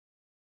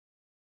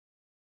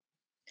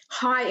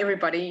Hi,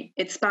 everybody.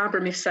 It's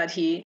Barbara Mifsud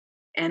here,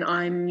 and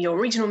I'm your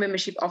Regional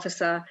Membership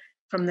Officer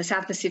from the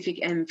South Pacific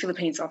and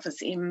Philippines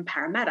office in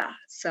Parramatta.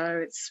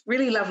 So it's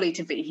really lovely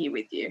to be here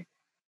with you.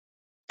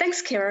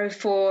 Thanks, Kero,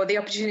 for the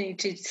opportunity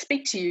to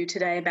speak to you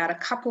today about a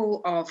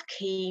couple of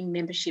key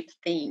membership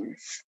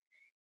themes.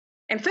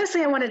 And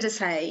firstly, I wanted to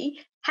say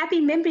happy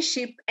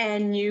membership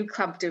and new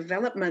club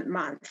development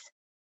month.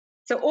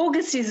 So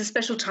August is a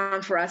special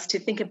time for us to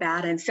think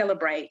about and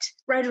celebrate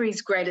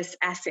Rotary's greatest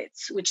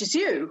assets, which is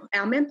you,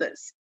 our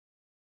members.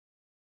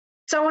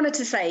 So I wanted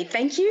to say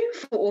thank you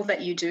for all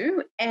that you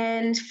do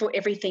and for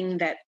everything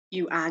that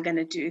you are going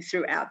to do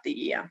throughout the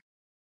year.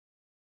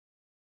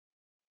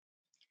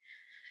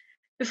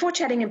 Before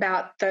chatting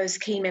about those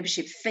key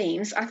membership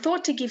themes, I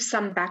thought to give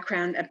some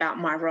background about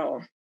my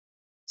role.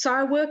 So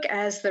I work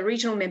as the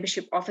Regional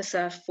Membership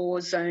Officer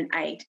for Zone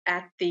 8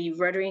 at the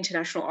Rotary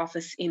International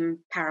Office in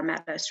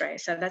Parramatta, Australia.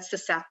 So that's the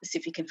South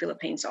Pacific and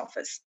Philippines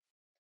office.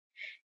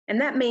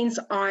 And that means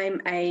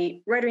I'm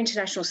a Rotary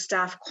International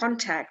staff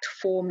contact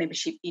for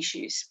membership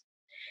issues.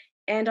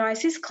 And I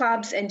assist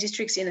clubs and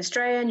districts in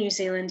Australia, New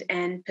Zealand,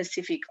 and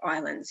Pacific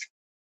Islands.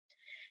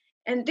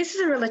 And this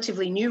is a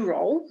relatively new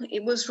role.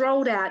 It was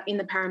rolled out in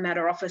the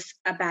Parramatta office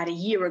about a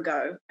year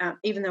ago,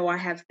 even though I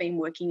have been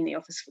working in the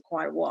office for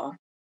quite a while.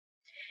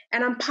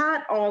 And I'm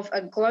part of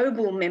a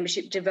global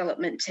membership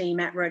development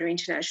team at Rotary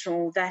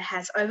International that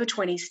has over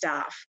 20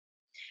 staff.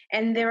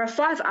 And there are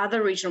 5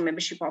 other regional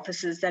membership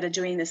officers that are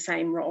doing the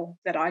same role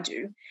that I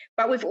do.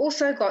 But we've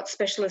also got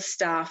specialist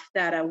staff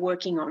that are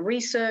working on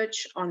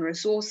research, on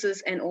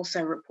resources, and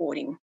also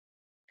reporting.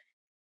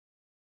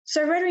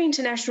 So Rotary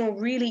International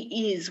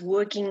really is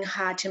working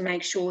hard to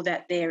make sure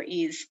that there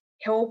is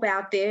help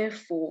out there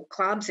for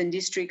clubs and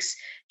districts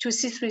to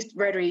assist with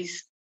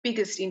Rotary's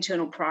biggest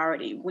internal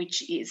priority,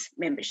 which is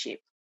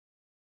membership.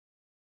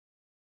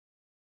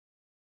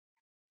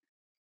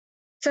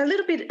 So a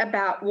little bit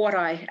about what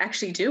I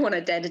actually do on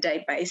a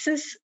day-to-day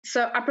basis.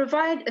 So I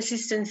provide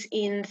assistance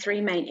in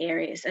 3 main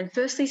areas, and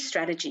firstly,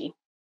 strategy.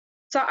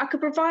 So I could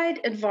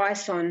provide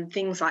advice on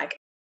things like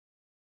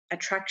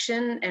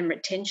attraction and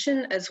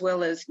retention, as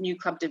well as new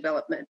club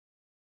development.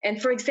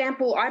 And for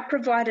example, I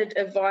provided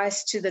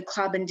advice to the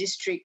club and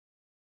district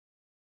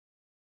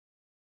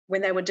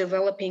when they were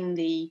developing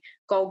the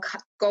Gold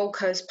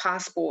Coast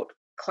Passport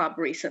Club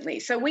recently.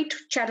 So we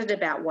chatted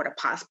about what a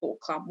passport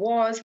club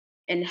was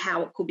and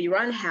how it could be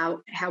run,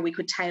 how we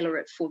could tailor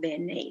it for their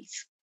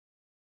needs.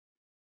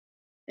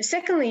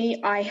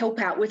 Secondly, I help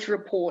out with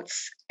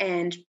reports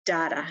and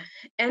data.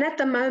 And at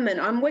the moment,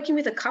 I'm working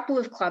with a couple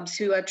of clubs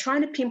who are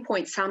trying to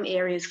pinpoint some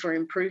areas for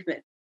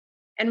improvement.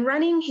 And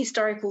running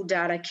historical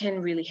data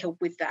can really help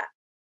with that.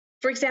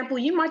 For example,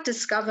 you might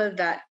discover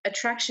that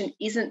attraction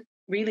isn't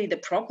really the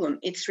problem,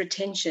 it's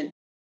retention.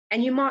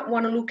 And you might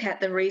want to look at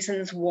the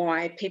reasons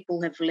why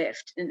people have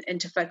left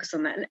and to focus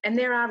on that. And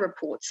there are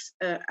reports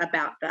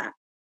about that.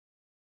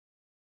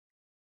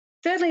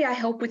 Thirdly, I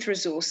help with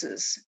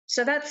resources.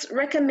 So that's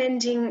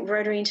recommending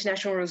Rotary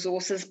International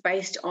resources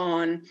based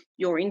on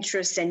your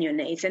interests and your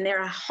needs. And there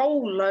are a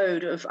whole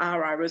load of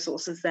RI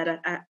resources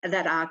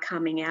that are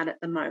coming out at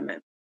the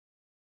moment.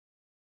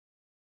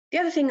 The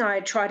other thing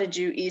I try to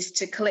do is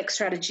to collect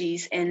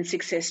strategies and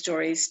success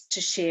stories to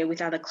share with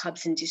other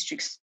clubs and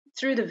districts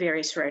through the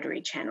various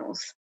Rotary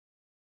channels.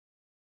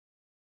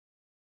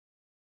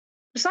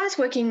 Besides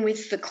working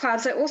with the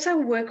clubs, I also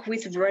work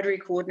with Rotary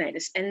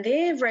coordinators, and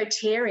they're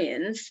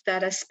Rotarians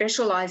that are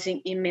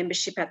specialising in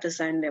membership at the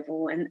zone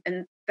level,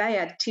 and they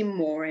are Tim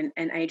Moore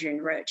and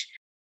Adrian Roach.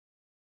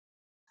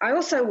 I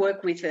also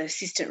work with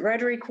assistant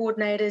Rotary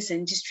coordinators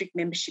and district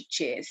membership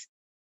chairs.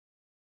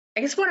 I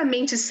guess what I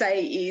mean to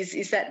say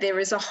is that there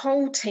is a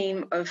whole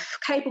team of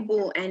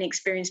capable and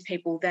experienced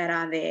people that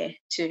are there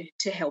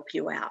to help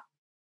you out.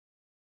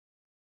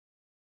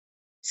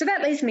 So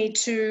that leads me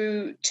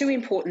to 2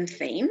 important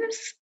themes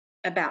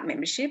about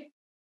membership.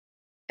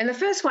 And the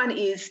first one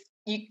is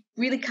you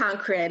really can't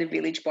create a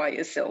village by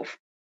yourself.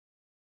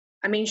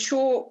 I mean,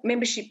 sure,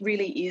 membership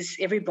really is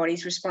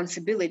everybody's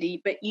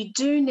responsibility, but you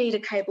do need a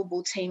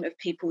capable team of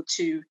people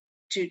to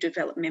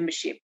develop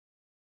membership.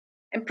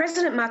 And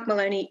President Mark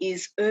Maloney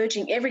is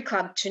urging every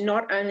club to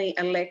not only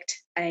elect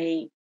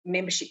a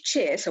membership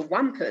chair, so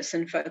one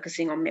person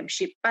focusing on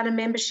membership, but a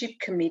membership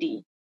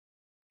committee.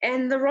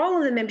 And the role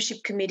of the membership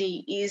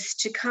committee is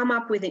to come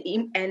up with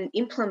and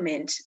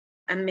implement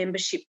a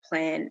membership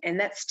plan, and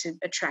that's to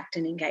attract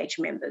and engage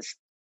members.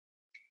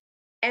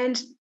 And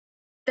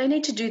they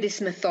need to do this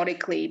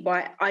methodically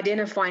by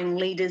identifying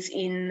leaders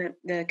in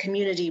the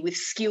community with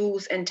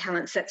skills and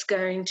talents that's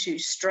going to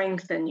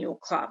strengthen your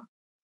club.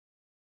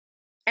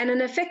 And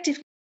an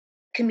effective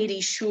committee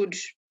should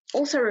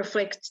also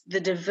reflect the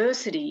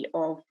diversity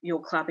of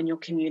your club and your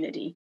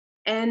community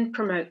and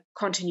promote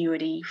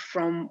continuity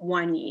from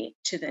one year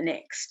to the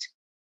next.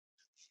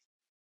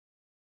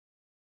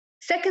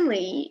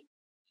 Secondly,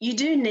 you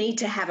do need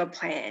to have a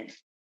plan.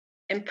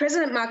 And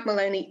President Mark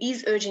Maloney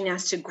is urging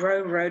us to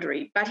grow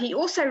Rotary, but he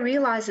also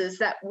realises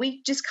that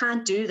we just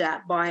can't do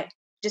that by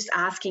just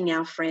asking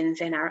our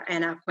friends and our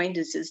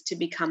acquaintances to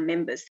become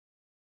members.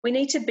 We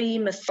need to be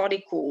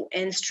methodical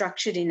and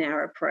structured in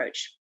our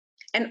approach.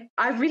 And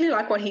I really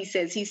like what he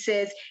says. He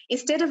says,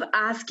 instead of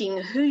asking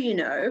who you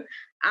know,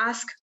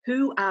 ask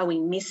who are we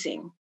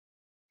missing?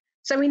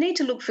 So we need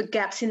to look for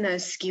gaps in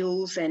those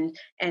skills and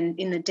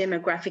in the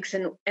demographics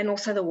and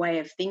also the way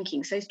of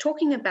thinking. So he's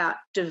talking about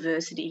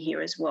diversity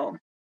here as well.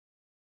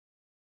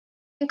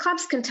 And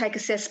clubs can take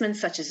assessments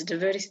such as a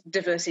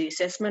diversity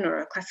assessment or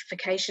a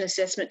classification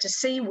assessment to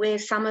see where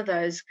some of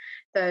those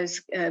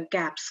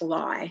gaps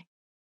lie.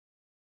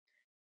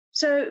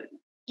 So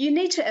you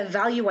need to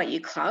evaluate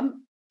your club,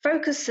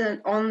 focus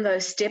on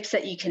those steps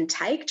that you can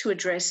take to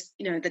address,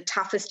 the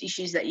toughest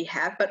issues that you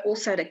have, but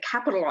also to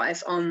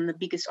capitalise on the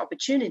biggest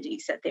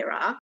opportunities that there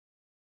are,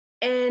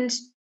 and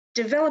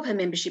develop a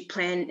membership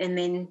plan and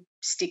then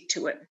stick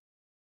to it.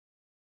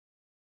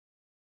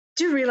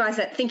 Do realise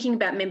that thinking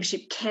about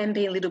membership can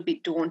be a little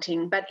bit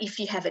daunting, but if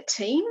you have a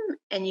team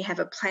and you have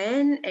a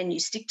plan and you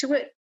stick to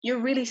it,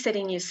 you're really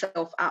setting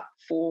yourself up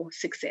for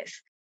success.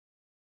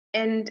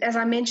 And as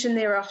I mentioned,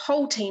 there are a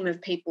whole team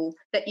of people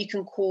that you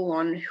can call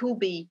on who'll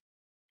be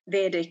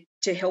there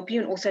to help you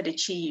and also to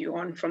cheer you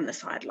on from the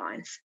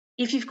sidelines.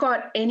 If you've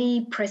got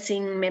any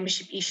pressing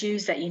membership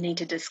issues that you need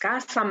to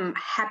discuss, I'm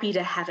happy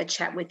to have a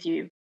chat with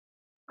you.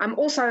 I'm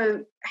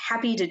also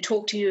happy to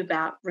talk to you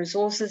about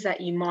resources that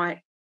you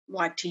might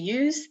like to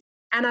use.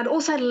 And I'd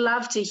also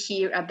love to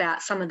hear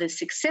about some of the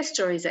success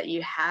stories that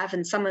you have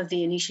and some of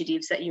the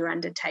initiatives that you're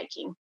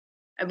undertaking.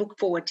 I look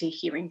forward to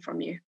hearing from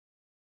you.